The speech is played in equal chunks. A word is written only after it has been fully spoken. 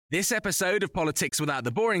This episode of Politics Without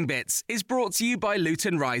the Boring Bits is brought to you by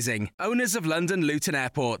Luton Rising, owners of London Luton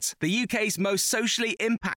Airport, the UK's most socially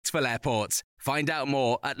impactful airport. Find out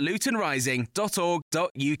more at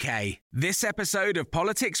lutonrising.org.uk. This episode of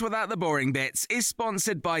Politics Without the Boring Bits is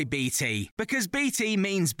sponsored by BT, because BT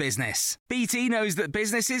means business. BT knows that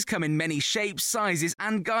businesses come in many shapes, sizes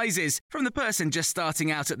and guises, from the person just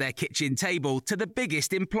starting out at their kitchen table to the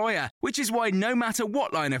biggest employer, which is why no matter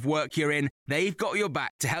what line of work you're in, they've got your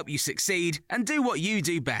back to help you succeed and do what you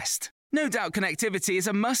do best. No doubt connectivity is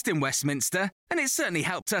a must in Westminster, and it certainly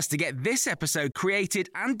helped us to get this episode created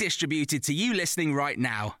and distributed to you listening right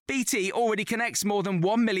now. BT already connects more than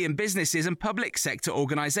 1 million businesses and public sector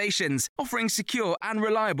organisations, offering secure and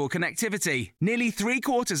reliable connectivity. Nearly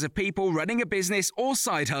 3/4 of people running a business or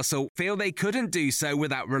side hustle feel they couldn't do so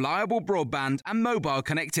without reliable broadband and mobile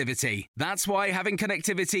connectivity. That's why having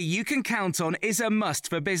connectivity you can count on is a must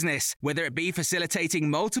for business, whether it be facilitating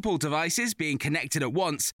multiple devices being connected at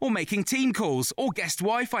once or making team calls or guest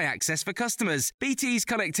Wi-Fi access for customers. BT's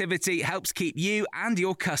connectivity helps keep you and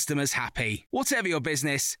your customers happy. Whatever your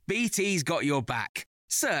business, BT's got your back.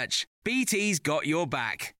 Search BT's got your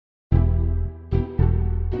back.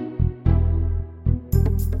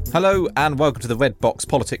 Hello and welcome to the Red Box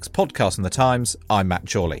Politics podcast on The Times. I'm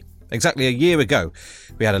Matt Chorley. Exactly a year ago,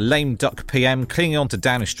 we had a lame duck PM clinging on to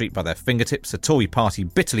Downing Street by their fingertips, a Tory party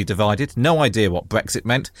bitterly divided, no idea what Brexit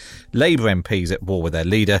meant, Labour MPs at war with their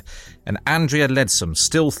leader, and Andrea Leadsom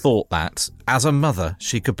still thought that, as a mother,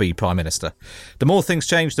 she could be Prime Minister. The more things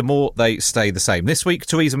change, the more they stay the same. This week,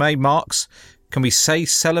 Theresa May marks, can we say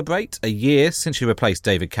celebrate, a year since she replaced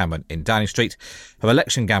David Cameron in Downing Street. Her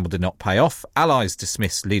election gamble did not pay off. Allies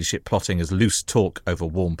dismissed leadership plotting as loose talk over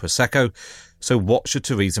warm Prosecco. So what should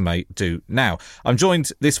Theresa May do now? I'm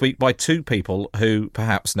joined this week by two people who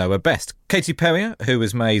perhaps know her best. Katie Perrier, who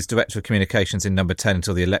was May's Director of Communications in Number 10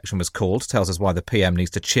 until the election was called, tells us why the PM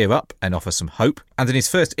needs to cheer up and offer some hope. And in his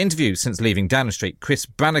first interview since leaving Downing Street, Chris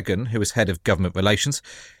Brannigan, who is Head of Government Relations,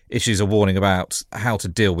 issues a warning about how to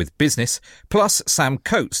deal with business. Plus, Sam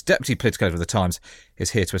Coates, Deputy Political Editor of The Times,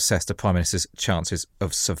 is here to assess the Prime Minister's chances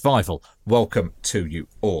of survival. Welcome to you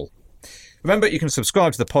all. Remember, you can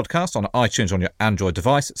subscribe to the podcast on iTunes on your Android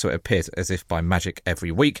device, so it appears as if by magic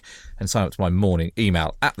every week, and sign up to my morning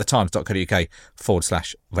email at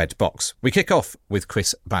thetimes.co.uk/redbox. We kick off with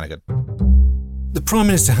Chris Brannigan. The Prime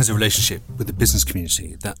Minister has a relationship with the business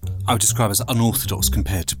community that I would describe as unorthodox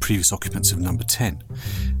compared to previous occupants of Number 10.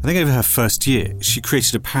 I think over her first year, she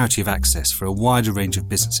created a parity of access for a wider range of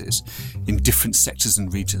businesses in different sectors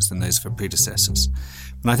and regions than those of her predecessors.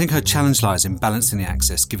 And I think her challenge lies in balancing the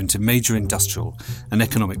access given to major industrial and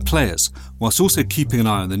economic players, whilst also keeping an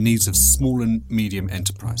eye on the needs of small and medium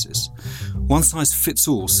enterprises.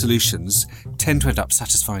 One-size-fits-all solutions tend to end up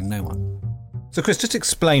satisfying no one. So, Chris, just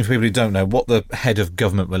explain for people who don't know what the Head of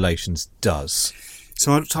Government Relations does.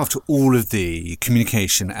 So I looked after all of the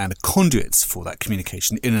communication and the conduits for that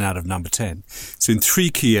communication in and out of Number 10. So in three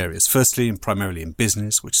key areas. Firstly, and primarily in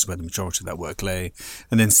business, which is where the majority of that work lay.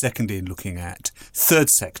 And then secondly, in looking at third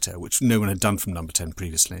sector, which no one had done from Number 10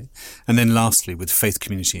 previously. And then lastly, with faith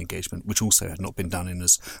community engagement, which also had not been done in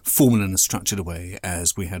as formal and as structured a way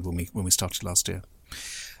as we had when we started last year.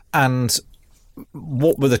 And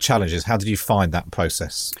what were the challenges? How did you find that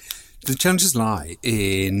process? The challenges lie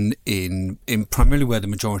in primarily where the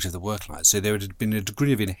majority of the work lies. So there had been a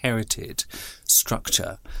degree of inherited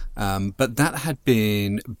structure, but that had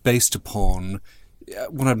been based upon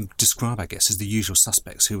what I would describe, I guess, as the usual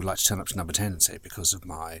suspects who would like to turn up to Number 10 and say, because of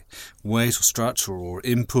my weight or structure or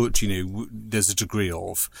input, there's a degree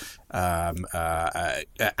of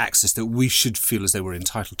access that we should feel as though we're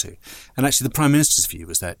entitled to. And actually the Prime Minister's view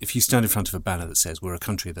was that if you stand in front of a banner that says we're a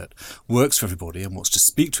country that works for everybody and wants to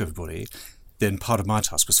speak to everybody, then part of my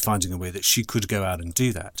task was finding a way that she could go out and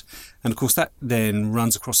do that. And of course that then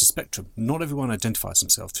runs across the spectrum. Not everyone identifies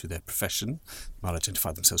themselves through their profession, might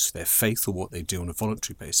identify themselves through their faith or what they do on a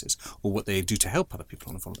voluntary basis or what they do to help other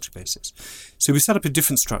people on a voluntary basis. So we set up a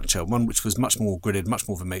different structure, one which was much more gridded, much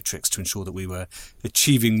more of a matrix to ensure that we were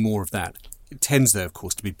achieving more of that. It tends, though, of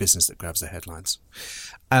course, to be business that grabs the headlines.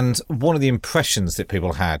 And one of the impressions that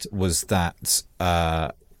people had was that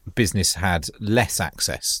business had less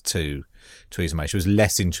access to Theresa May. She was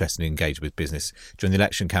less interested in engaging with business. During the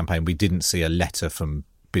election campaign, we didn't see a letter from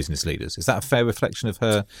business leaders. Is that a fair reflection of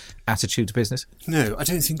her attitude to business? No, I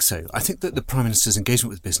don't think so. I think that the Prime Minister's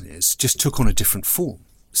engagement with business just took on a different form.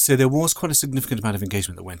 So there was quite a significant amount of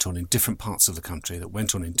engagement that went on in different parts of the country, that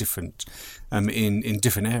went on in different in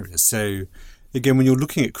different areas. So again, when you're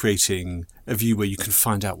looking at creating a view where you can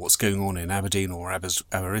find out what's going on in Aberdeen or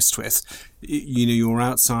Aberystwyth, you're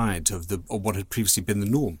outside of what had previously been the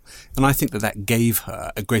norm. And I think that gave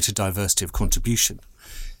her a greater diversity of contribution.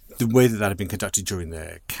 The way that had been conducted during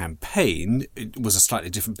the campaign, it was a slightly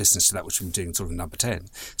different business to that which we've been doing sort of Number 10.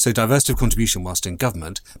 So diversity of contribution whilst in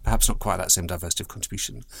government, perhaps not quite that same diversity of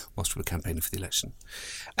contribution whilst we were campaigning for the election.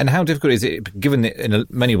 And how difficult is it, given that in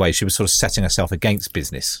many ways she was sort of setting herself against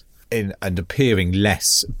business and appearing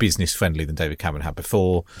less business friendly than David Cameron had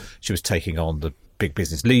before? She was taking on the big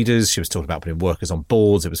business leaders. She was talking about putting workers on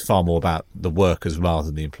boards. It was far more about the workers rather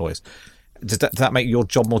than the employers. Does that make your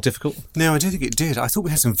job more difficult? No, I don't think it did. I thought we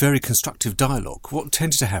had some very constructive dialogue. What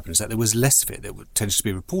tended to happen is that there was less of it that tended to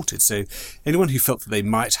be reported. So anyone who felt that they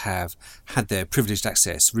might have had their privileged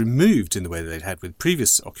access removed in the way that they'd had with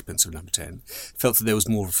previous occupants of Number 10 felt that there was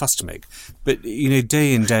more of a fuss to make. But,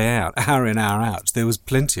 day in, day out, hour in, hour out, there was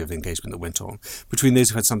plenty of engagement that went on between those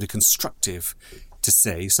who had something constructive to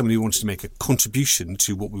say, somebody who wanted to make a contribution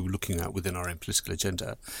to what we were looking at within our own political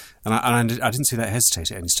agenda, and I didn't see that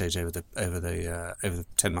hesitate at any stage over the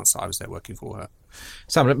 10 months that I was there working for her.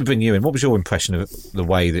 Sam, let me bring you in. What was your impression of the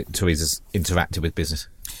way that Theresa's interacted with business?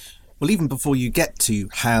 Well, even before you get to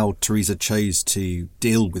how Theresa chose to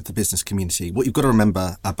deal with the business community, what you've got to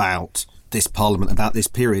remember about this Parliament, about this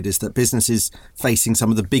period, is that business is facing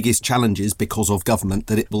some of the biggest challenges because of government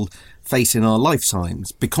that it will face in our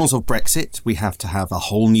lifetimes. Because of Brexit, we have to have a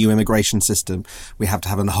whole new immigration system. We have to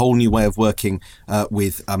have a whole new way of working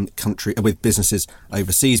with businesses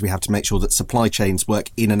overseas. We have to make sure that supply chains work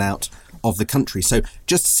in and out of the country. So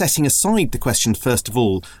just setting aside the question, first of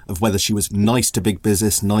all, of whether she was nice to big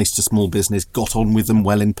business, nice to small business, got on with them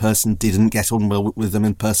well in person, didn't get on well with them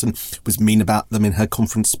in person, was mean about them in her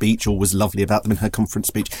conference speech, or was lovely about them in her conference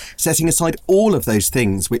speech. Setting aside all of those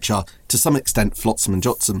things, which are to some extent flotsam and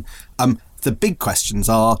jetsam, the big questions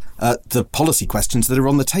are the policy questions that are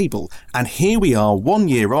on the table. And here we are 1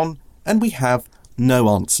 year on, and we have no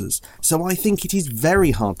answers. So I think it is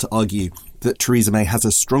very hard to argue that Theresa May has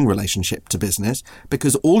a strong relationship to business,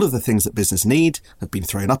 because all of the things that business need have been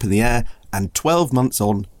thrown up in the air, and 12 months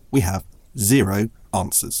on, we have zero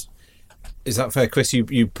answers. Is that fair, Chris?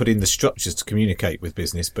 You put in the structures to communicate with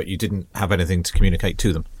business, but you didn't have anything to communicate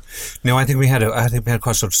to them. No, I think we had quite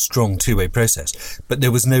a sort of strong two-way process, but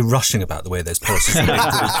there was no rushing about the way those policies were being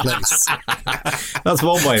put in place. That's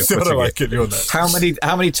one way of putting it.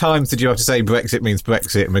 How many times did you have to say Brexit means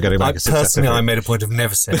Brexit and we're going to make a success? Personally, I made a point of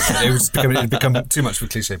never saying it. It had become too much of a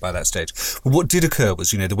cliche by that stage. But what did occur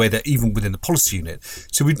was, the way that even within the policy unit,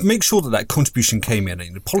 so we'd make sure that contribution came in,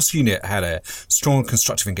 and the policy unit had a strong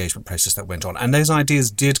constructive engagement process that went on, and those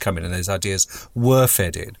ideas did come in, and those ideas were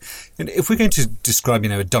fed in. And if we're going to describe,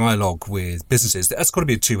 a dialogue with businesses, that's got to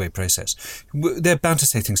be a two-way process. They're bound to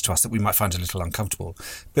say things to us that we might find a little uncomfortable,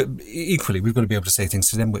 but equally we've got to be able to say things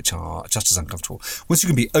to them which are just as uncomfortable. Once you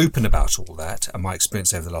can be open about all that, and my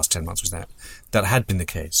experience over the last 10 months was that had been the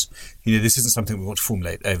case. This isn't something we want to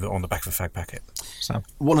formulate over on the back of a fag packet. So,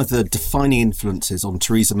 one of the defining influences on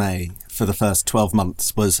Theresa May for the first 12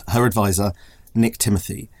 months was her advisor, Nick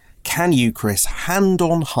Timothy. Can you, Chris, hand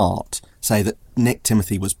on heart, say that Nick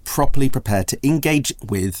Timothy was properly prepared to engage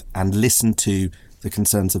with and listen to the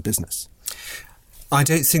concerns of business? I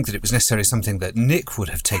don't think that it was necessarily something that Nick would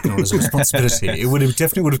have taken on as a responsibility. It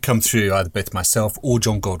definitely would have come through either both myself or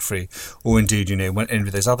John Godfrey, or indeed, went in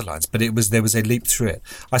with those other lines. But there was a leap through it.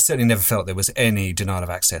 I certainly never felt there was any denial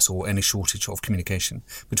of access or any shortage of communication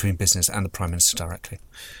between business and the Prime Minister directly.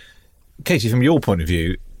 Katie, from your point of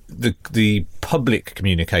view, the public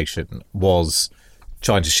communication was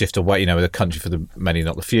trying to shift away, the country for the many,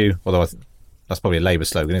 not the few, although that's probably a Labour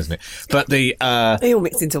slogan, isn't it? But they all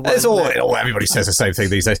mix into one. Everybody says the same thing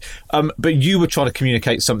these days. But you were trying to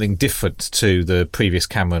communicate something different to the previous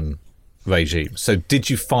Cameron regime. So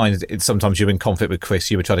did you find that sometimes you were in conflict with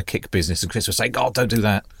Chris, you were trying to kick business and Chris was saying, God, don't do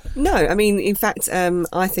that? No, I mean, in fact,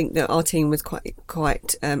 I think that our team was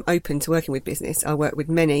quite open to working with business. I worked with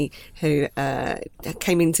many who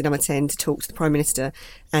came into Number 10 to talk to the Prime Minister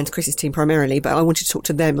and Chris's team primarily, but I wanted to talk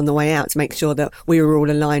to them on the way out to make sure that we were all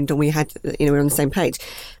aligned and we had, we were on the same page.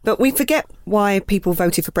 But we forget why people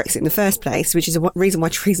voted for Brexit in the first place, which is a reason why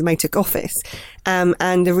Theresa May took office, and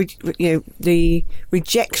the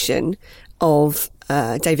rejection of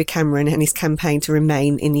David Cameron and his campaign to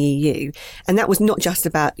remain in the EU. And that was not just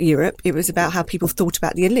about Europe. It was about how people thought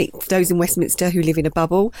about the elite, those in Westminster who live in a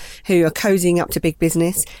bubble, who are cozying up to big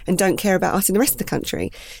business and don't care about us in the rest of the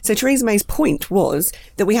country. So Theresa May's point was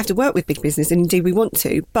that we have to work with big business, and indeed we want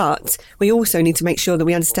to, but we also need to make sure that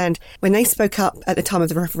we understand when they spoke up at the time of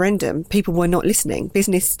the referendum, people were not listening.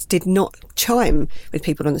 Business did not chime with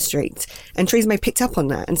people on the street. And Theresa May picked up on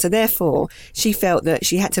that. And so therefore, she felt that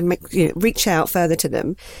she had to reach out further to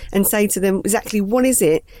them and say to them exactly what is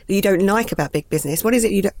it that you don't like about big business? What is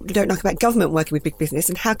it you don't like about government working with big business?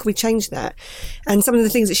 And how can we change that? And some of the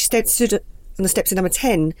things that she stood on the steps of Number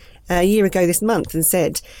 10 a year ago this month and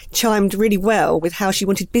said chimed really well with how she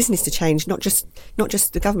wanted business to change, not just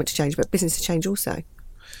the government to change, but business to change also.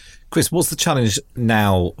 Chris, what's the challenge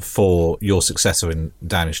now for your successor in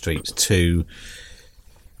Downing Street to,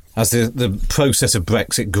 as the process of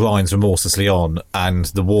Brexit grinds remorselessly on and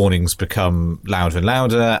the warnings become louder and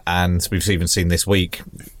louder, and we've even seen this week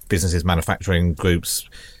businesses, manufacturing groups,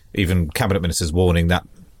 even cabinet ministers warning that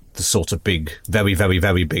the sort of big, very, very,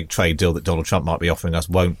 very big trade deal that Donald Trump might be offering us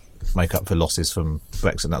won't make up for losses from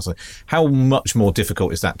Brexit and that sort of thing. How much more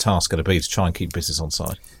difficult is that task going to be to try and keep business on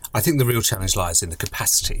side? I think the real challenge lies in the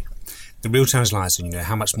capacity. The real challenge lies in,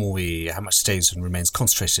 how much stays and remains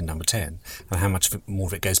concentrated in Number 10, and how much more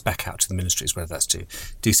of it goes back out to the ministries, whether that's to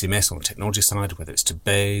DCMS on the technology side, whether it's to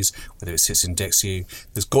BEIS, whether it sits in DExEU.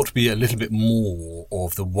 There's got to be a little bit more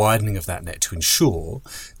of the widening of that net to ensure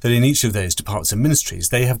that in each of those departments and ministries,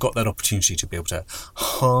 they have got that opportunity to be able to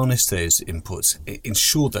harness those inputs,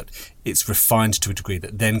 ensure that it's refined to a degree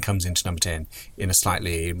that then comes into Number 10 in a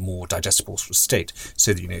slightly more digestible sort of state,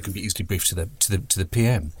 so that it can be easily briefed to the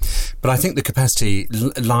PM. But I think the capacity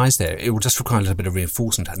lies there. It will just require a little bit of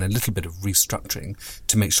reinforcement and a little bit of restructuring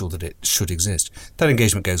to make sure that it should exist. That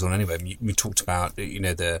engagement goes on anyway. We talked about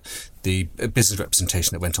the business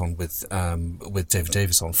representation that went on with David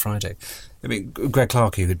Davis on Friday. I mean, Greg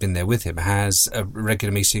Clark, who had been there with him, has a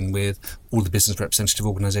regular meeting with all the business representative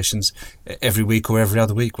organisations every week or every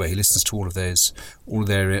other week, where he listens to all of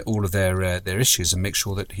their issues and makes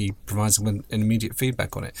sure that he provides them with an immediate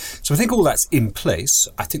feedback on it. So I think all that's in place.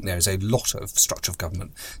 I think there is a lot of structure of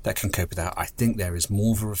government that can cope with that. I think there is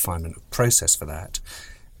more of a refinement of process for that.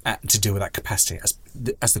 To deal with that capacity.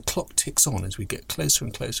 As the clock ticks on, as we get closer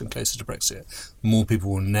and closer and closer to Brexit, more people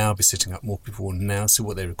will now be sitting up, more people will now see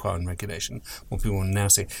what they require in regulation, more people will now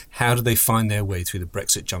see how do they find their way through the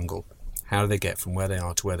Brexit jungle, how do they get from where they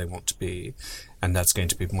are to where they want to be, and that's going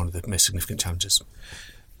to be one of the most significant challenges.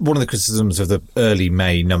 One of the criticisms of the early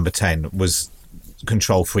May Number 10 was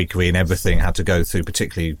control freakery, and everything had to go through,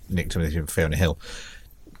 particularly Nick Timothy and Fiona Hill,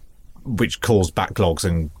 which caused backlogs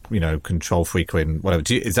and control freakery and whatever.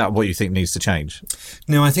 Is that what you think needs to change?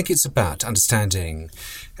 No, I think it's about understanding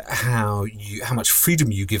how much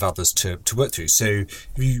freedom you give others to work through. So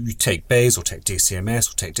if you take BEIS or take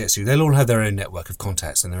DCMS or take DExEU, they'll all have their own network of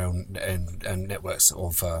contacts and their own networks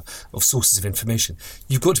of sources of information.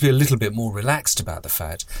 You've got to be a little bit more relaxed about the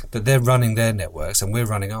fact that they're running their networks and we're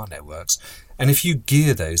running our networks. And if you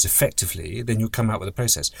gear those effectively, then you'll come out with a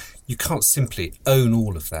process. You can't simply own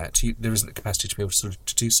all of that. There isn't the capacity to be able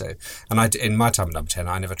to do so. And in my time at Number 10,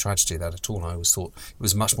 I never tried to do that at all. I always thought it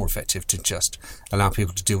was much more effective to just allow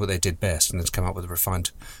people to do what they did best and then to come up with a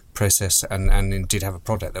refined process and indeed have a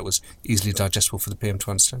product that was easily digestible for the PM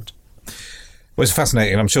to understand. Well, it's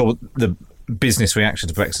fascinating. I'm sure the business reaction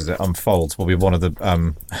to Brexit that unfolds will be one of the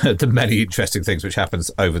the many interesting things which happens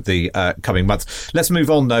over the coming months. Let's move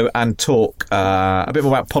on, though, and talk a bit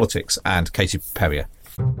more about politics and Katie Perrier.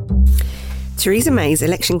 Theresa May's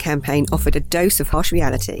election campaign offered a dose of harsh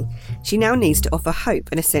reality. She now needs to offer hope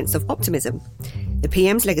and a sense of optimism. The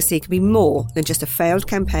PM's legacy can be more than just a failed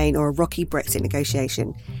campaign or a rocky Brexit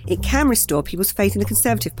negotiation. It can restore people's faith in the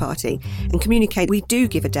Conservative Party and communicate we do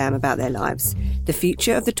give a damn about their lives. The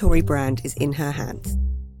future of the Tory brand is in her hands.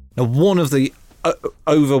 Now, one of the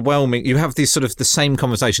overwhelming... You have this sort of the same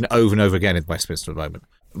conversation over and over again in Westminster at the moment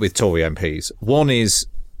with Tory MPs. One is,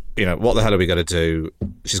 what the hell are we going to do?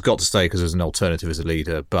 She's got to stay because there's an alternative as a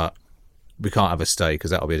leader, but we can't have her stay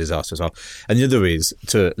because that'll be a disaster as well. And the other is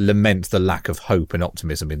to lament the lack of hope and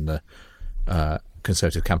optimism in the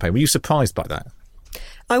Conservative campaign. Were you surprised by that?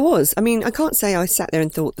 I was. I mean, I can't say I sat there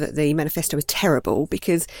and thought that the manifesto was terrible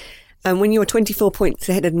because when you were 24 points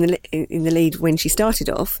ahead in the lead when she started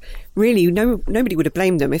off, really nobody would have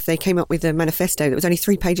blamed them if they came up with a manifesto that was only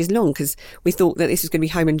 3 pages long because we thought that this was going to be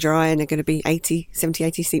home and dry and they're going to be 70,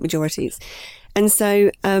 80 seat majorities. And so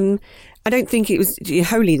I don't think it was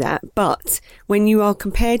wholly that, but when you are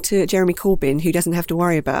compared to Jeremy Corbyn, who doesn't have to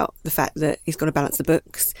worry about the fact that he's got to balance the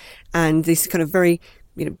books, and this kind of very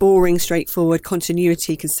boring, straightforward,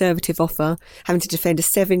 continuity, conservative offer, having to defend a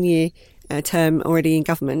 7-year term already in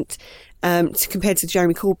government, compared to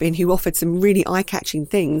Jeremy Corbyn, who offered some really eye-catching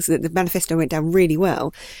things that the manifesto went down really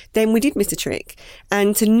well, then we did miss a trick.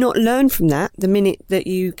 And to not learn from that, the minute that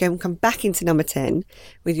you come back into number 10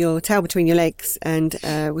 with your tail between your legs and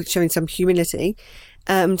with showing some humility,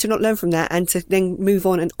 to not learn from that and to then move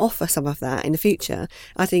on and offer some of that in the future,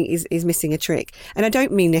 I think is missing a trick. And I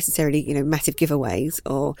don't mean necessarily, massive giveaways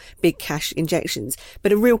or big cash injections,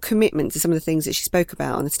 but a real commitment to some of the things that she spoke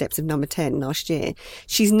about on the steps of number 10 last year.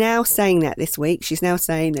 She's now saying that this week. She's now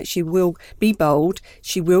saying that she will be bold.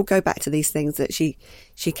 She will go back to these things that she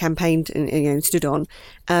campaigned and stood on.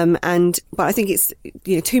 But I think it's,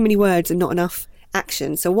 too many words and not enough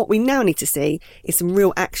action. So what we now need to see is some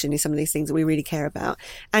real action in some of these things that we really care about,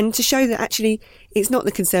 and to show that actually it's not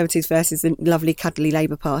the Conservatives versus the lovely cuddly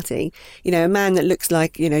Labour Party. A man that looks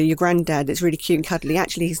like your granddad, that's really cute and cuddly,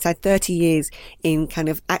 actually he's had 30 years in kind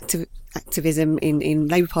of activism in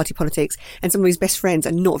Labour Party politics, and some of his best friends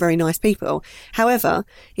are not very nice people. However,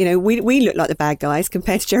 we look like the bad guys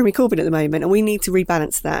compared to Jeremy Corbyn at the moment, and we need to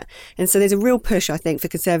rebalance that. And so there's a real push, I think, for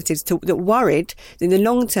Conservatives that worried that in the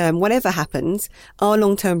long term, whatever happens, our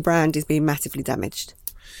long-term brand is being massively damaged.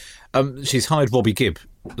 She's hired Robbie Gibb,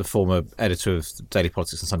 the former editor of Daily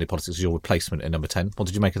Politics and Sunday Politics, as your replacement in number 10. What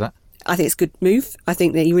did you make of that? I think it's a good move. I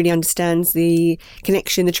think that he really understands the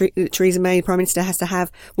connection that Theresa May, the Prime Minister, has to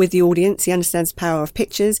have with the audience. He understands the power of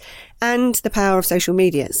pictures and the power of social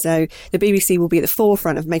media. So the BBC will be at the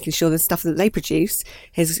forefront of making sure the stuff that they produce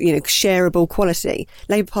is, shareable quality.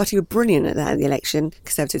 Labour Party were brilliant at that in the election.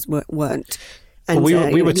 Conservatives weren't. And, we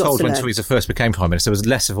were told when Theresa first became Prime Minister, there was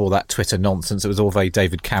less of all that Twitter nonsense. It was all very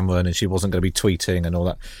David Cameron, and she wasn't going to be tweeting and all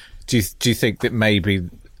that. Do you think that maybe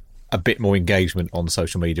a bit more engagement on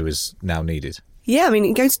social media is now needed? Yeah,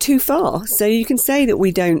 it goes too far. So you can say that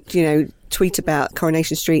we don't, tweet about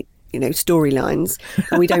Coronation Street, storylines,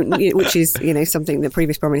 and we don't, which is, something the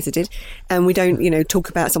previous Prime Minister did, and we don't, talk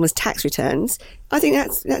about someone's tax returns. I think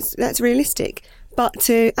that's realistic. But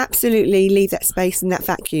to absolutely leave that space and that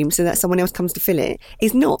vacuum so that someone else comes to fill it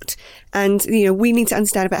is not. And, we need to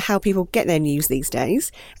understand about how people get their news these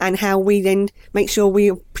days, and how we then make sure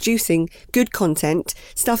we are producing good content,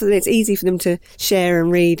 stuff that it's easy for them to share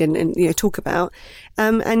and read and talk about,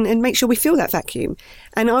 and make sure we fill that vacuum.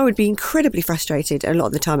 And I would be incredibly frustrated a lot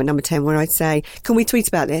of the time at number 10 when I'd say, can we tweet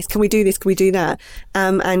about this? Can we do this? Can we do that?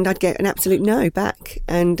 And I'd get an absolute no back.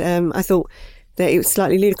 And I thought that it was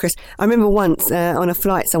slightly ludicrous. I remember once on a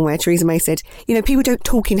flight somewhere, Theresa May said, people don't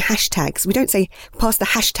talk in hashtags. We don't say, pass the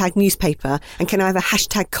hashtag newspaper and can I have a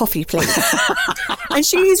hashtag coffee, please? And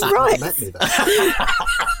she is right.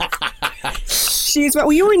 She is right.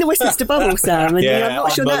 Well, you're in the Westminster bubble, Sam, and I'm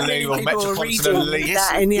not sure that many people are reading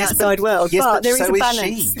that in the outside world. Yes, but there is so a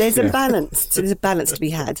balance. There's a balance. There's a balance to be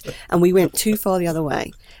had. And we went too far the other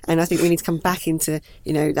way. And I think we need to come back into,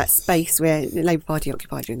 that space where the Labour Party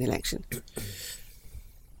occupied during the election.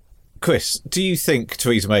 Chris, do you think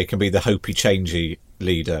Theresa May can be the hopey-changey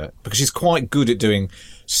leader? Because she's quite good at doing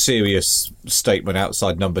serious statement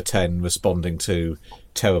outside number 10, responding to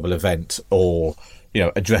terrible event, or,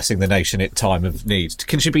 addressing the nation at time of need.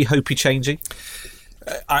 Can she be hopey-changey?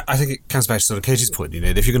 I think it comes back to sort of Katie's point,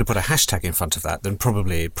 if you're going to put a hashtag in front of that, then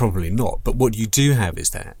probably not. But what you do have is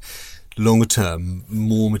that longer term,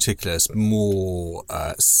 more meticulous, more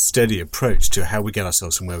steady approach to how we get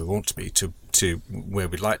ourselves from where we want to be to where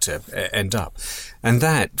we'd like to end up. And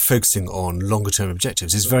that, focusing on longer term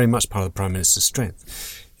objectives, is very much part of the Prime Minister's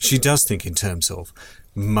strength. She does think in terms of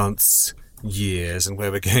months, years, and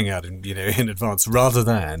where we're going out in advance, rather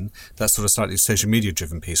than that sort of slightly social media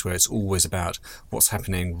driven piece where it's always about what's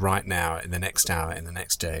happening right now, in the next hour, in the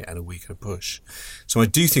next day, and a week at a push. So I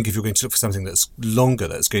do think if you're going to look for something that's longer,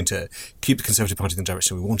 that's going to keep the Conservative Party in the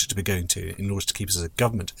direction we want it to be going to, in order to keep us as a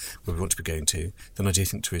government where we want to be going to, then I do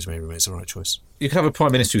think Theresa May remains the right choice. You can have a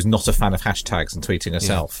Prime Minister who's not a fan of hashtags and tweeting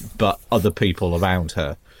herself, but other people around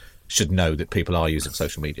her should know that people are using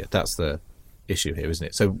social media. That's the issue here, isn't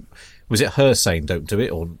it? So was it her saying don't do it,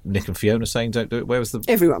 or Nick and Fiona saying don't do it? Where was the...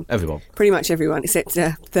 Everyone. Pretty much everyone, except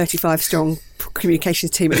 35 strong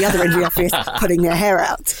communications team at the other end of the office putting their hair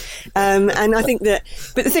out. And I think that...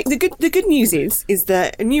 But the good news is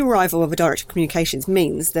that a new arrival of a director of communications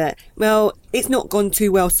means that, well, it's not gone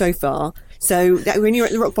too well so far. So that when you're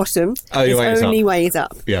at the rock bottom, its only way is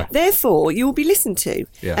up. Yeah. Therefore, you will be listened to,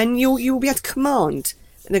 and you will be able to command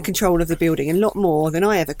the control of the building a lot more than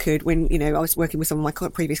I ever could when, I was working with some of my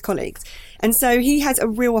previous colleagues. And so he has a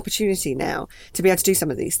real opportunity now to be able to do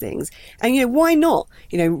some of these things. And, why not,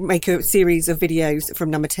 make a series of videos from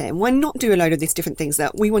Number 10? Why not do a load of these different things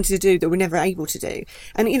that we wanted to do that we're never able to do?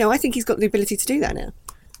 And, I think he's got the ability to do that now.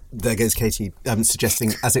 There goes Katie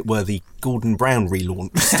suggesting, as it were, the Gordon Brown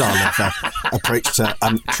relaunch style of approach to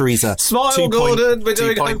Theresa. Smile, Gordon, we're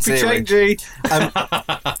doing Hopey Changey.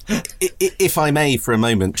 If I may, for a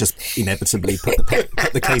moment, just inevitably put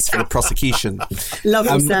the case for the prosecution. Love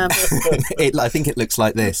you, Sam. I think it looks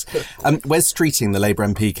like this. Wes Streeting, the Labour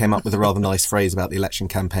MP, came up with a rather nice phrase about the election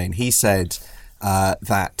campaign. He said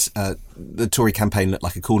that the Tory campaign looked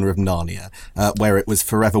like a corner of Narnia, where it was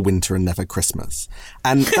forever winter and never Christmas.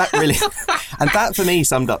 And that really, and that for me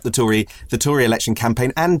summed up the Tory election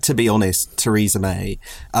campaign, and to be honest, Theresa May,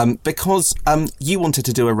 because you wanted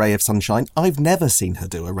to do a ray of sunshine. I've never seen her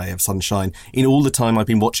do a ray of sunshine in all the time I've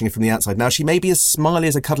been watching her from the outside. Now, she may be as smiley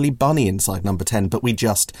as a cuddly bunny inside Number 10, but we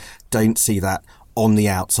just don't see that on the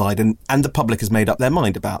outside, and the public has made up their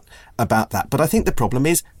mind about that. But I think the problem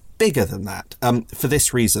is bigger than that, for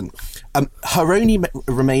this reason. Her only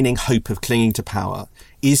remaining hope of clinging to power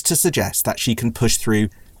is to suggest that she can push through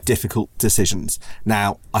difficult decisions.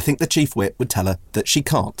 Now, I think the Chief Whip would tell her that she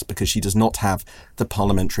can't, because she does not have the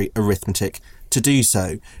parliamentary arithmetic to do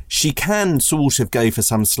so. She can sort of go for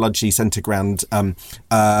some sludgy centre ground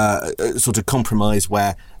sort of compromise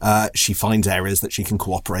where she finds areas that she can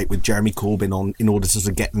cooperate with Jeremy Corbyn on in order to sort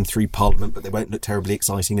of get them through Parliament, but they won't look terribly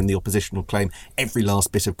exciting, and the opposition will claim every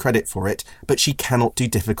last bit of credit for it. But she cannot do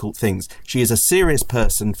difficult things. She is a serious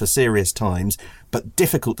person for serious times, but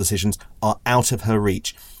difficult decisions are out of her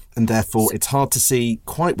reach, and therefore it's hard to see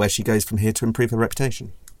quite where she goes from here to improve her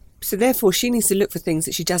reputation. So therefore, she needs to look for things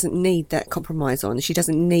that she doesn't need that compromise on. She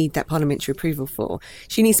doesn't need that parliamentary approval for.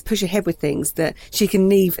 She needs to push ahead with things that she can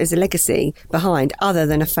leave as a legacy behind, other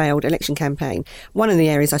than a failed election campaign. One of the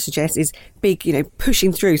areas I suggest is big,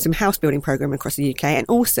 pushing through some house building programme across the UK, and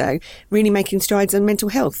also really making strides on mental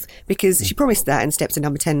health, because she promised that in steps to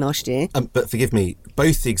Number 10 last year. But forgive me,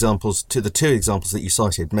 both the two examples that you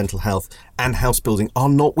cited, mental health and house building, are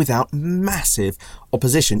not without massive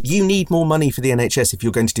opposition. You need more money for the NHS if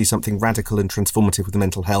you're going to do something radical and transformative with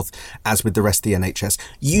mental health, as with the rest of the NHS.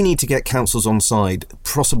 You need to get councils on side,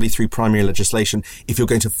 possibly through primary legislation, if you're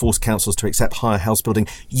going to force councils to accept higher house building.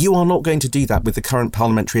 You are not going to do that with the current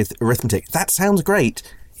parliamentary arithmetic. That sounds great.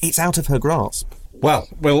 It's out of her grasp. Well,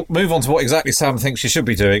 we'll move on to what exactly Sam thinks she should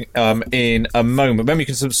be doing in a moment. Remember, you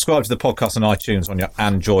can subscribe to the podcast on iTunes on your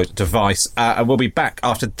Android device, and we'll be back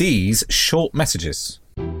after these short messages.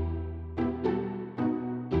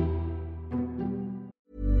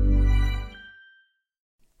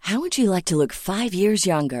 How would you like to look 5 years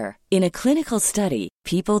younger? In a clinical study,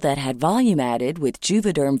 people that had volume added with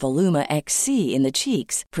Juvederm Voluma XC in the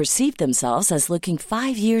cheeks perceived themselves as looking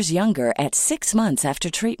 5 years younger at 6 months after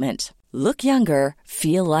treatment. Look younger,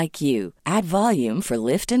 feel like you. Add volume for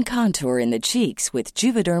lift and contour in the cheeks with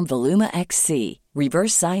Juvederm Voluma XC.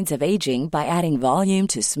 Reverse signs of aging by adding volume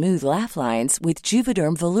to smooth laugh lines with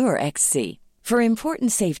Juvederm Volure XC. For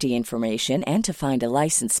important safety information and to find a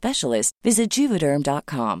licensed specialist, visit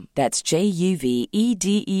Juvederm.com. That's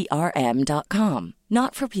JUVEDERM.com.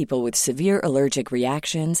 Not for people with severe allergic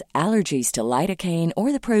reactions, allergies to lidocaine,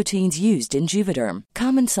 or the proteins used in Juvederm.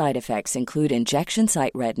 Common side effects include injection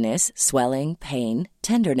site redness, swelling, pain,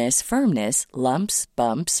 tenderness, firmness, lumps,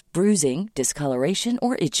 bumps, bruising, discoloration,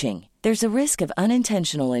 or itching. There's a risk of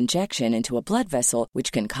unintentional injection into a blood vessel,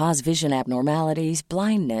 which can cause vision abnormalities,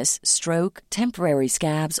 blindness, stroke, temporary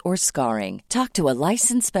scabs, or scarring. Talk to a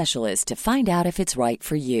licensed specialist to find out if it's right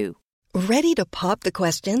for you. Ready to pop the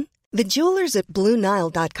question? The jewelers at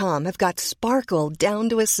BlueNile.com have got sparkle down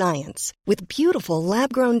to a science with beautiful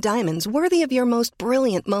lab-grown diamonds worthy of your most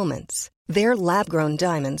brilliant moments. Their lab-grown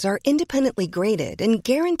diamonds are independently graded and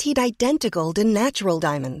guaranteed identical to natural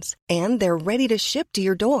diamonds, and they're ready to ship to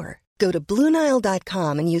your door. Go to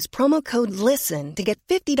BlueNile.com and use promo code LISTEN to get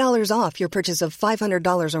 $50 off your purchase of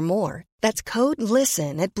 $500 or more. That's code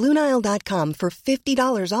LISTEN at BlueNile.com for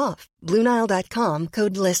 $50 off. BlueNile.com,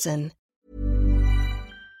 code LISTEN.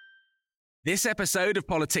 This episode of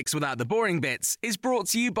Politics Without the Boring Bits is brought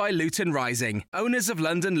to you by Luton Rising, owners of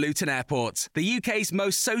London Luton Airport, the UK's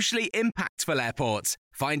most socially impactful airport.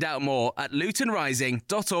 Find out more at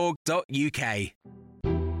lutonrising.org.uk.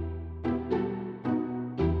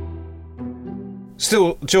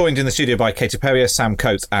 Still joined in the studio by Katie Perrier, Sam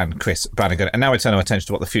Coates and Chris Brannigan. And now we turn our attention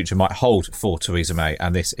to what the future might hold for Theresa May.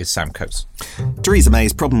 And this is Sam Coates. Theresa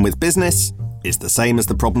May's problem with business is the same as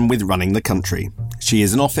the problem with running the country. She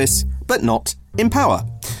is in office, but not in power.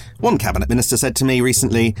 One cabinet minister said to me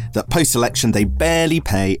recently that post-election they barely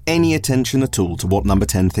pay any attention at all to what Number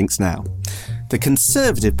 10 thinks now. The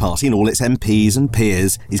Conservative Party and all its MPs and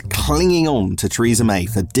peers is clinging on to Theresa May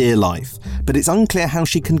for dear life, but it's unclear how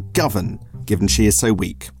she can govern, given she is so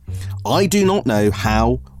weak. I do not know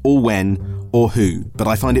how or when or who, but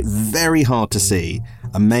I find it very hard to see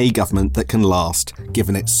a May government that can last,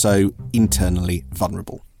 given it's so internally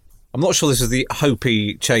vulnerable. I'm not sure this is the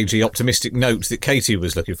hopey, changey, optimistic note that Katie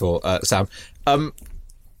was looking for, Sam.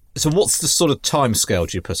 So what's the sort of timescale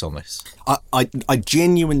do you put on this? I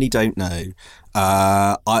genuinely don't know.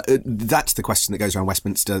 That's the question that goes around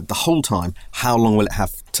Westminster the whole time. How long will it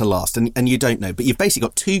have to last? And you don't know. But you've basically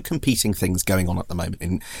got two competing things going on at the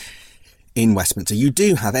moment in Westminster. You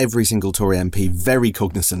do have every single Tory MP very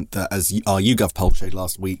cognizant that, as our YouGov poll showed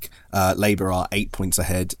last week, Labour are 8 points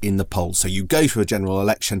ahead in the polls. So you go for a general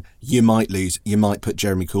election, you might lose, you might put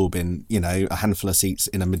Jeremy Corbyn, a handful of seats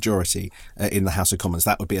in a majority in the House of Commons.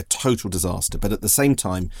 That would be a total disaster. But at the same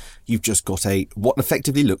time, you've just got what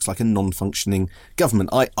effectively looks like a non-functioning government.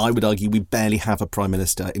 I would argue we barely have a Prime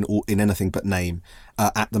Minister in anything but name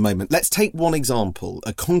at the moment. Let's take one example,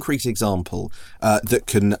 a concrete example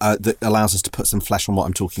that allows us to put some flesh on what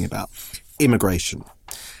I'm talking about. Immigration.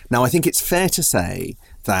 Now, I think it's fair to say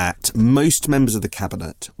that most members of the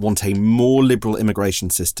cabinet want a more liberal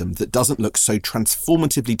immigration system that doesn't look so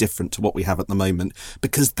transformatively different to what we have at the moment,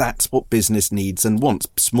 because that's what business needs and wants.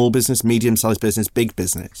 Small business, medium-sized business, big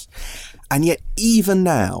business. And yet, even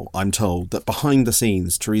now, I'm told that behind the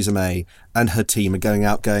scenes, Theresa May and her team are going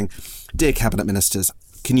out going, dear cabinet ministers,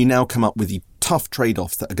 can you now come up with the tough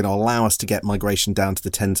trade-offs that are going to allow us to get migration down to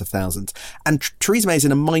the tens of thousands? And Theresa May is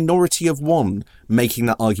in a minority of one making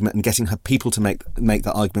that argument and getting her people to make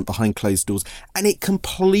that argument behind closed doors. And it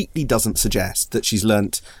completely doesn't suggest that she's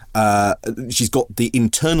learnt, she's got the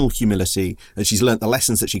internal humility, and she's learnt the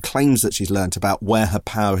lessons that she claims that she's learnt about where her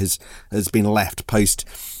power has been left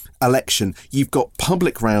post-election. You've got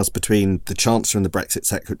public rows between the Chancellor and the Brexit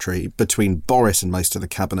Secretary, between Boris and most of the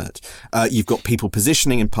cabinet. You've got people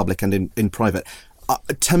positioning in public and in private.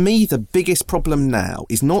 To me, the biggest problem now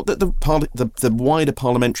is not that the wider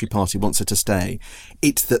parliamentary party wants her to stay.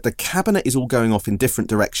 It's that the cabinet is all going off in different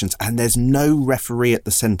directions and there's no referee at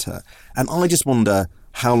the centre. And I just wonder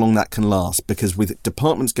how long that can last, because with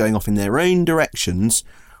departments going off in their own directions,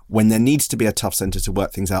 when there needs to be a tough centre to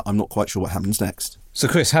work things out, I'm not quite sure what happens next. So,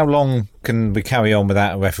 Chris, how long can we carry on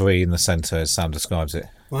without a referee in the centre, as Sam describes it?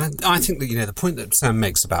 Well, I think that the point that Sam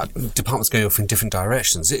makes about departments going off in different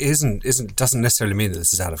directions, doesn't necessarily mean that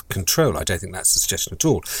this is out of control. I don't think that's the suggestion at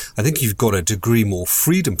all. I think you've got a degree more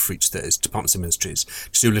freedom for each of those departments and ministries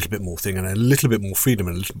to do a little bit more thing, and a little bit more freedom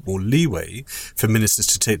and a little bit more leeway for ministers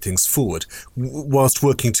to take things forward, whilst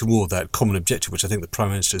working toward that common objective, which I think the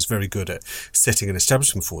Prime Minister is very good at setting and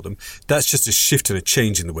establishing for them. That's just a shift and a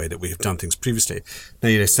change in the way that we have done things previously.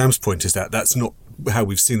 Now, Sam's point is that that's not how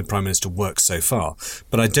we've seen the Prime Minister work so far,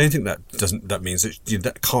 but I don't think that means that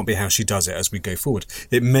that can't be how she does it as we go forward.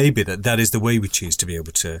 It may be that is the way we choose to be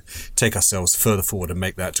able to take ourselves further forward and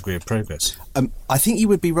make that degree of progress. I think you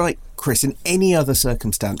would be right, Chris, in any other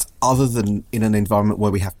circumstance other than in an environment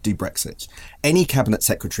where we have to do Brexit. Any cabinet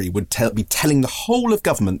secretary would be telling the whole of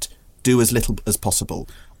government, do as little as possible.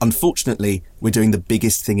 Unfortunately, we're doing the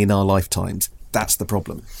biggest thing in our lifetimes. That's the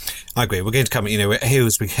problem. I agree. We're going to come, here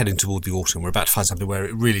as we're heading toward the autumn, we're about to find something where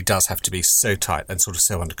it really does have to be so tight and sort of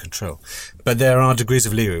so under control. But there are degrees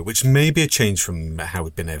of leeway, which may be a change from how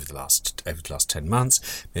we've been over the last 10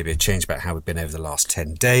 months, maybe a change about how we've been over the last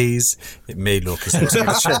 10 days. It may look as though it's a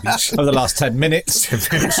change. Over the last 10 minutes.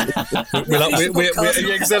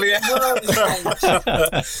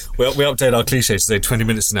 We'll update our cliches to say 20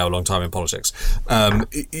 minutes is now a long time in politics.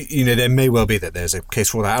 There may well be that there's a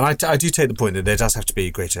case for all that. And I do take the point that there does have to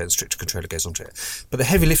be greater and stricter control that goes onto it. But the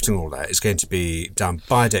heavy lifting of all that is going to be done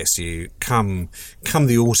by DXU come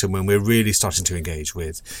the autumn, when we're really starting to engage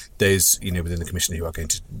with those, within the Commission who are going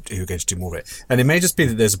to do more of it. And it may just be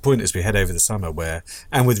that there's a point as we head over the summer where,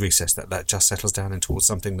 and with recess, that just settles down and towards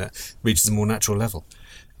something that reaches a more natural level.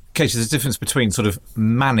 Katie, there's a difference between sort of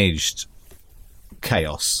managed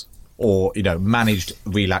chaos or, managed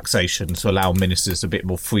relaxation to allow ministers a bit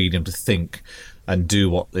more freedom to think and do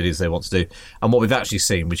what it is they want to do. And what we've actually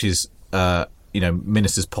seen, which is,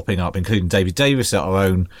 ministers popping up, including David Davis at our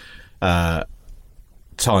own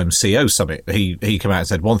Times CEO Summit. He came out and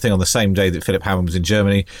said one thing on the same day that Philip Hammond was in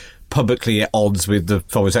Germany, publicly at odds with the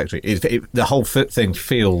Foreign Secretary. The whole thing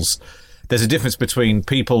feels... There's a difference between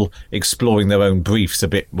people exploring their own briefs a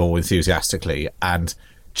bit more enthusiastically and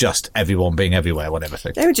just everyone being everywhere on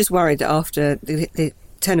everything. They were just worried that after the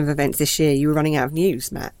turn of events this year, you were running out of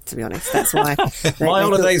news, Matt, to be honest. That's why. My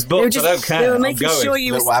holiday's booked, I don't care. They were making sure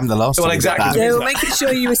you were... What happened the last time? Exactly. They were making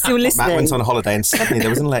sure you were still listening. Matt went on holiday and suddenly there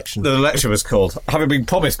was an election. The election was called. Having been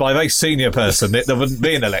promised by a very senior person that there wouldn't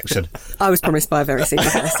be an election. I was promised by a very senior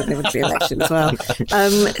person there would be an election as well.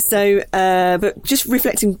 But just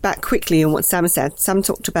reflecting back quickly on what Sam said, Sam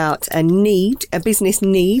talked about a business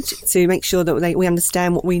need to make sure that we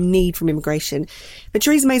understand what we need from immigration. But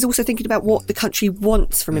Theresa May is also thinking about what the country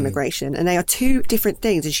wants from immigration, and they are two different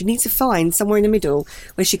things, and she needs to find somewhere in the middle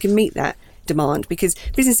where she can meet that demand, because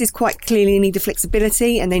businesses quite clearly need the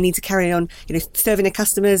flexibility, and they need to carry on, serving their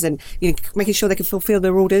customers and making sure they can fulfil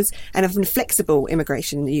their orders, and having flexible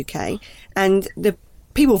immigration in the UK. And the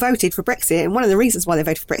people voted for Brexit, and one of the reasons why they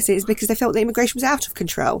voted for Brexit is because they felt that immigration was out of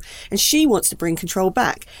control, and she wants to bring control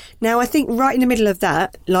back. Now, I think right in the middle of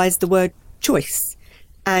that lies the word choice.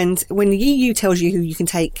 And when the EU tells you who you can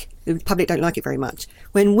take, the public don't like it very much.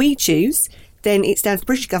 When we choose, then it's down to the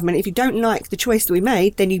British government. If you don't like the choice that we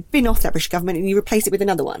made, then you bin off that British government and you replace it with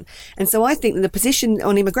another one. And so I think that the position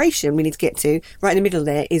on immigration we need to get to, right in the middle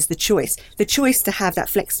there, is the choice to have that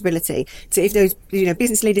flexibility. So if those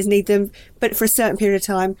business leaders need them, but for a certain period of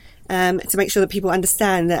time, to make sure that people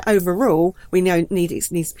understand that overall we know it needs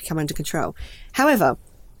to become under control. However,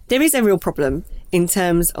 there is a real problem in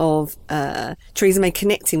terms of Theresa May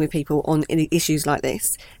connecting with people on issues like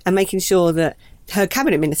this and making sure that her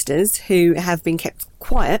cabinet ministers, who have been kept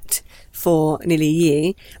quiet for nearly a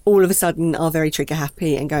year, all of a sudden are very trigger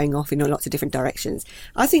happy and going off in lots of different directions.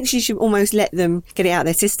 I think she should almost let them get it out of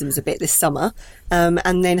their systems a bit this summer,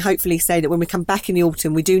 and then hopefully say that when we come back in the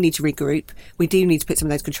autumn, we do need to regroup. We do need to put some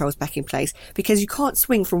of those controls back in place, because you can't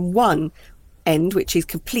swing from one end, which is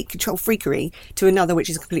complete control freakery, to another, which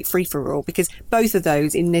is a complete free-for-all, because both of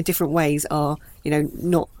those in their different ways are,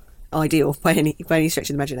 not ideal by any stretch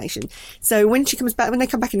of the imagination. So when they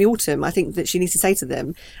come back in the autumn, I think that she needs to say to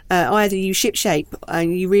them, either you shipshape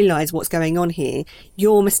and you realise what's going on here,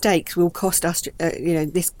 your mistakes will cost us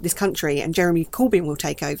this country, and Jeremy Corbyn will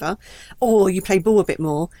take over, or you play ball a bit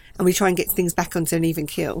more and we try and get things back onto an even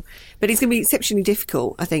keel. But it's going to be exceptionally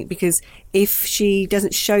difficult, I think, because if she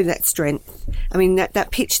doesn't show that strength, that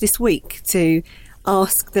pitch this week to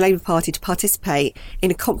ask the Labour Party to participate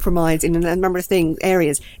in a compromise in a number of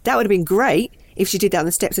areas, that would have been great if she did that on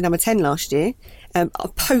the steps of Number 10 last year,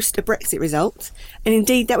 post a Brexit result. And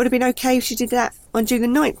indeed, that would have been okay if she did that on June the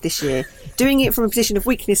 9th this year. Doing it from a position of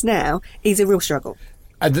weakness now is a real struggle.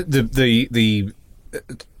 And the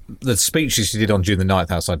speeches she did on June the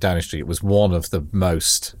 9th outside Downing Street was one of the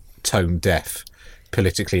most tone-deaf,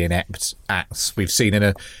 politically inept acts we've seen in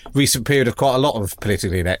a recent period of quite a lot of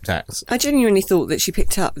politically inept acts. I genuinely thought that she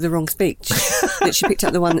picked up the wrong speech, that she picked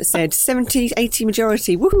up the one that said 70-80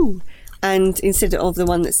 majority, woohoo, and instead of the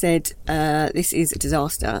one that said this is a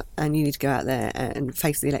disaster and you need to go out there and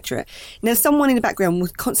face the electorate. Now, someone in the background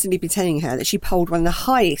would constantly be telling her that she polled one of the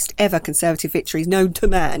highest ever Conservative victories known to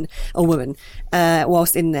man or woman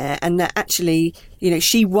whilst in there, and that actually,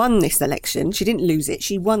 she won this election. She didn't lose it.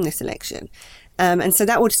 She won this election. And so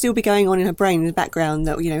that would still be going on in her brain in the background,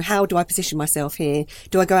 that, how do I position myself here?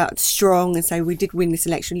 Do I go out strong and say we did win this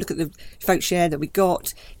election, look at the vote share that we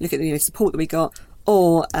got, look at the support that we got,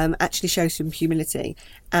 or actually show some humility?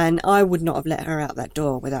 And I would not have let her out that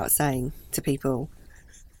door without saying to people,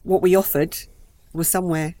 what we offered was in some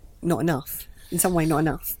way not enough,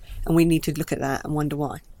 and we need to look at that and wonder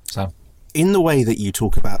why. So, in the way that you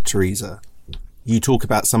talk about Theresa, you talk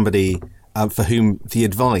about somebody for whom the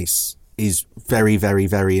advice is very, very,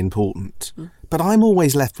 very important. But I'm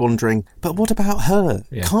always left wondering, but what about her?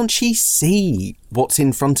 Yeah. Can't she see what's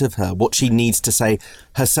in front of her, what she needs to say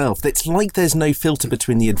herself? It's like there's no filter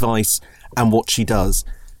between the advice and what she does.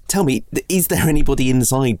 Tell me, is there anybody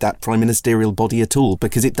inside that prime ministerial body at all?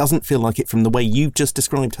 Because it doesn't feel like it from the way you've just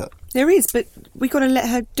described her. There is, but we've got to let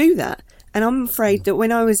her do that. And I'm afraid that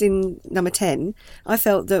when I was in Number 10, I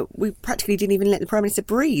felt that we practically didn't even let the Prime Minister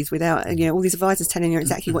breathe without, all these advisors telling her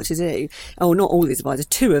exactly what to do. Oh, not all these advisors,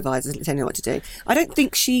 2 advisors telling her what to do. I don't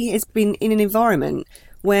think she has been in an environment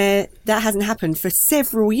where that hasn't happened for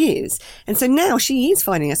several years. And so now she is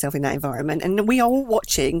finding herself in that environment, and we are all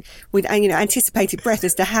watching with, anticipated breath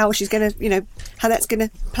as to how she's going to, how that's going to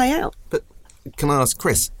play out. But can I ask,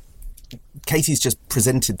 Chris, Katie's just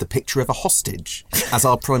presented the picture of a hostage as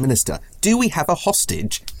our Prime Minister. Do we have a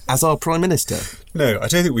hostage as our Prime Minister? No, I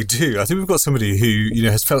don't think we do. I think we've got somebody who,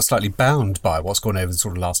 has felt slightly bound by what's gone over the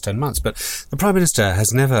sort of last 10 months. But the Prime Minister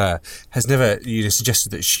has never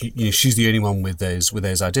suggested that she's the only one with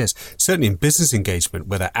those ideas. Certainly in business engagement,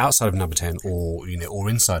 whether outside of Number 10 or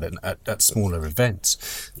inside at smaller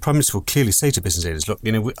events, the Prime Minister will clearly say to business leaders, look,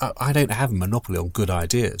 I don't have a monopoly on good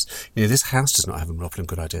ideas. This House does not have a monopoly on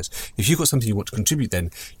good ideas. If you've got something you want to contribute,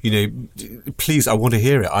 then, please, I want to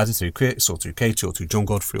hear it, either through Chris or through Katie or through John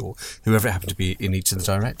Godfrey or whoever it happened to be in each of the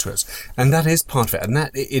directorates. And that is part of it. And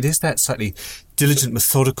that it is that slightly diligent,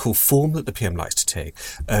 methodical form that the PM likes to take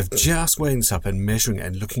of just weighing this up and measuring it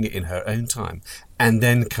and looking at it in her own time and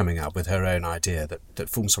then coming up with her own idea that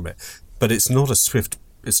forms from it. But it's not necessarily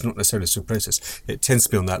a swift process. It tends to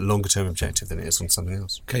be on that longer term objective than it is on something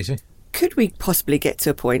else. Katie? Could we possibly get to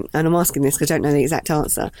a point, and I'm asking this because I don't know the exact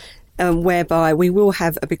answer, whereby we will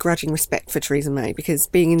have a begrudging respect for Theresa May, because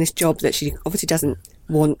being in this job that she obviously doesn't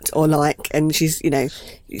want or like, and she's in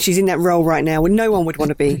that role right now where no one would want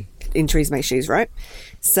to be in Theresa May's shoes, right?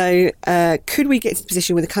 So could we get to the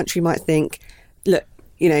position where the country might think, look,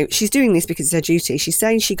 she's doing this because it's her duty. She's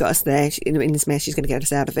saying she got us there in this mess. She's going to get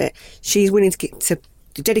us out of it. She's willing to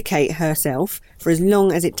dedicate herself for as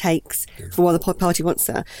long as it takes for what the party wants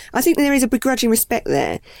her. I think there is a begrudging respect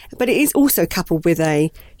there, but it is also coupled with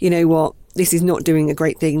this is not doing a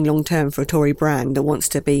great thing long term for a Tory brand that wants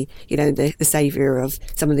to be, the saviour of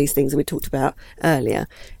some of these things that we talked about earlier.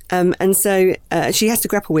 And so she has to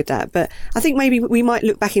grapple with that. But I think maybe we might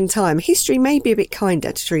look back in time. History may be a bit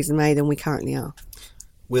kinder to Theresa May than we currently are.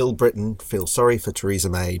 Will Britain feel sorry for Theresa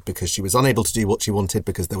May because she was unable to do what she wanted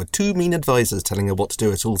because there were two mean advisors telling her what to do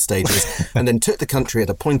at all stages, and then took the country at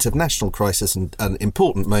a point of national crisis and an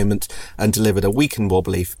important moment and delivered a weak and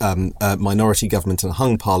wobbly minority government and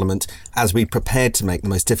hung parliament as we prepared to make the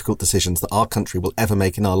most difficult decisions that our country will ever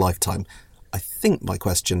make in our lifetime? I think my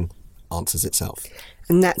question answers itself.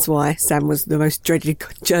 And that's why Sam was the most dreaded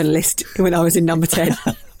journalist when I was in Number 10.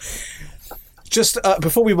 Just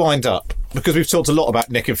before we wind up, because we've talked a lot about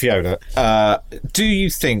Nick and Fiona, do you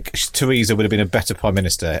think Theresa would have been a better Prime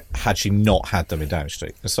Minister had she not had them in Downing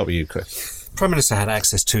Street? Let's start with you, Chris. Prime Minister had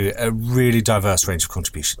access to a really diverse range of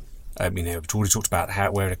contribution. We've already talked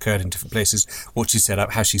about where it occurred in different places, what she set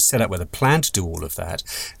up, how she set up with a plan to do all of that.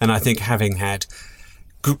 And I think having had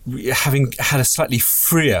a slightly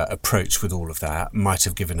freer approach with all of that might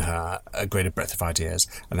have given her a greater breadth of ideas,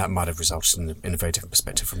 and that might have resulted in a very different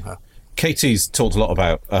perspective from her. Katie's talked a lot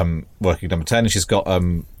about working Number 10, and she's got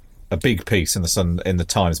a big piece in the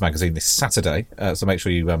Times magazine this Saturday, so make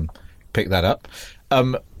sure you pick that up.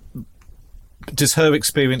 Does her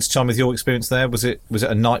experience chime with your experience there? Was it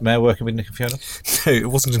a nightmare working with Nick and Fiona? No, it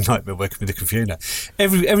wasn't a nightmare working with Nick and Fiona.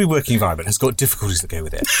 Every working environment has got difficulties that go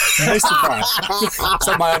with it. Most of that. It's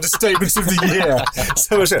like my understatement of the year.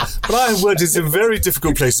 So much. But I have worked in some very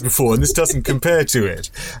difficult places before, and this doesn't compare to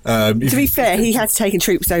it. To be fair, he has taken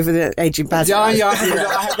troops over the edge in Basra. Yeah.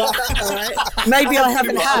 Maybe I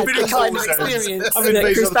haven't had the kind of experience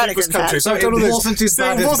that Chris Bannigan's had. So it wasn't as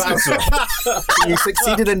bad as Basra. You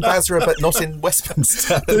succeeded in Basra, but not in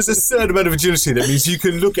Westminster. There's a certain amount of agility that means you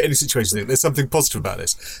can look at any situation and think there's something positive about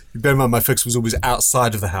this. Bear in mind, my focus was always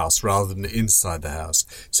outside of the House rather than inside the House,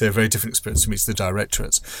 so a very different experience from each of the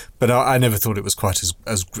directorates. But I never thought it was quite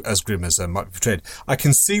as grim as might be portrayed. I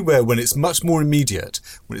can see when it's much more immediate,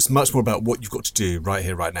 when it's much more about what you've got to do right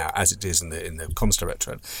here, right now, as it is in the Comms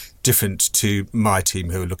Directorate, different to my team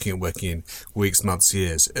who are looking at working in weeks, months,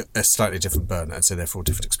 years, a slightly different burn, and so therefore a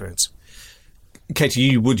different experience. Katie,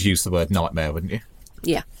 you would use the word nightmare, wouldn't you?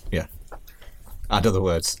 Yeah. Add other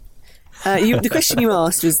words. The question you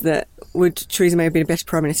asked was that would Theresa May have been a better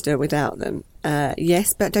Prime Minister without them?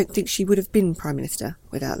 Yes, but I don't think she would have been Prime Minister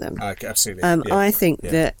without them. Okay, absolutely. I think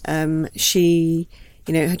that she,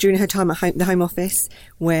 during her time at the Home Office,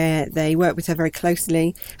 where they worked with her very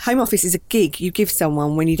closely. Home Office is a gig you give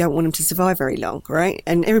someone when you don't want them to survive very long, right?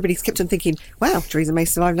 And everybody's kept on thinking, wow, Theresa May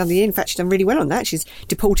survived another year. In fact, she's done really well on that. She's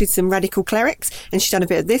deported some radical clerics, and she's done a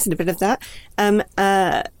bit of this and a bit of that,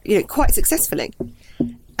 quite successfshe.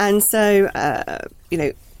 And so,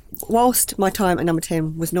 whilst my time at Number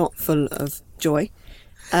 10 was not full of joy,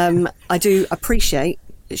 I do appreciate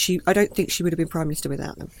that I don't think she would have been Prime Minister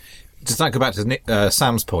without them. Does that go back to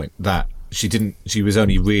Sam's point that she was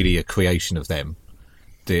only really a creation of them?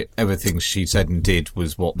 That everything she said and did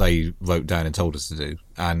was what they wrote down and told us to do,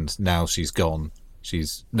 and now she's gone.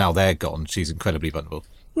 Now they're gone. She's incredibly vulnerable.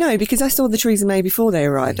 No, because I saw the Theresa May before they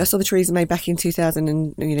arrived. I saw the Theresa May back in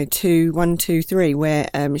 2002,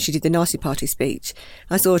 where she did the Nasty Party speech.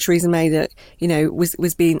 I saw a Theresa May that,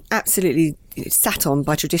 was being absolutely sat on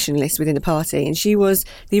by traditionalists within the party, and she was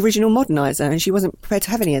the original moderniser, and she wasn't prepared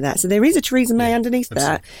to have any of that. So there is a Theresa May underneath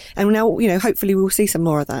that, and now, hopefully we'll see some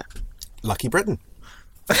more of that. Lucky Britain.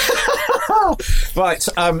 Right,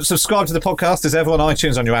 subscribe to the podcast as ever on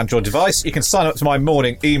iTunes on your Android device. You can sign up to my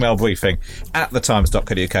morning email briefing at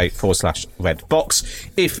thetimes.co.uk/redbox.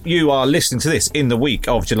 If you are listening to this in the week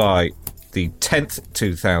of July the 10th,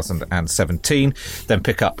 2017, then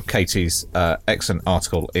pick up Katie's excellent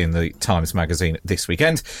article in the Times magazine this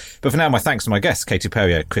weekend. But for now, my thanks to my guests, Katie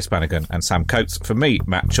Perrier, Chris Bannigan and Sam Coates. For me,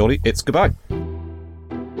 Matt Chorley, it's goodbye.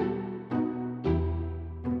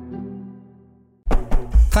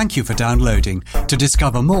 Thank you for downloading. To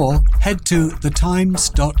discover more, head to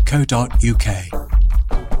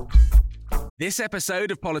thetimes.co.uk. This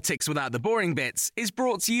episode of Politics Without the Boring Bits is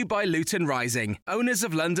brought to you by Luton Rising, owners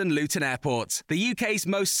of London Luton Airport, the UK's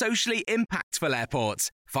most socially impactful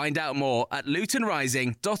airport. Find out more at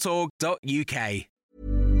lutonrising.org.uk.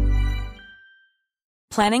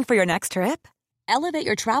 Planning for your next trip? Elevate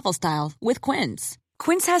your travel style with Quince.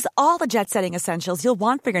 Quince has all the jet-setting essentials you'll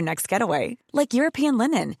want for your next getaway, like European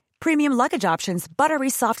linen, premium luggage options, buttery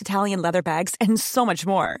soft Italian leather bags, and so much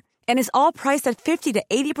more. And is all priced at 50 to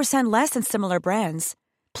 80% less than similar brands.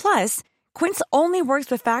 Plus, Quince only works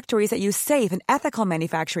with factories that use safe and ethical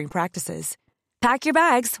manufacturing practices. Pack your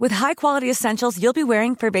bags with high-quality essentials you'll be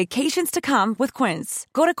wearing for vacations to come with Quince.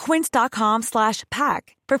 Go to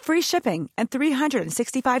quince.com/pack for free shipping and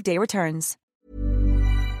 365-day returns.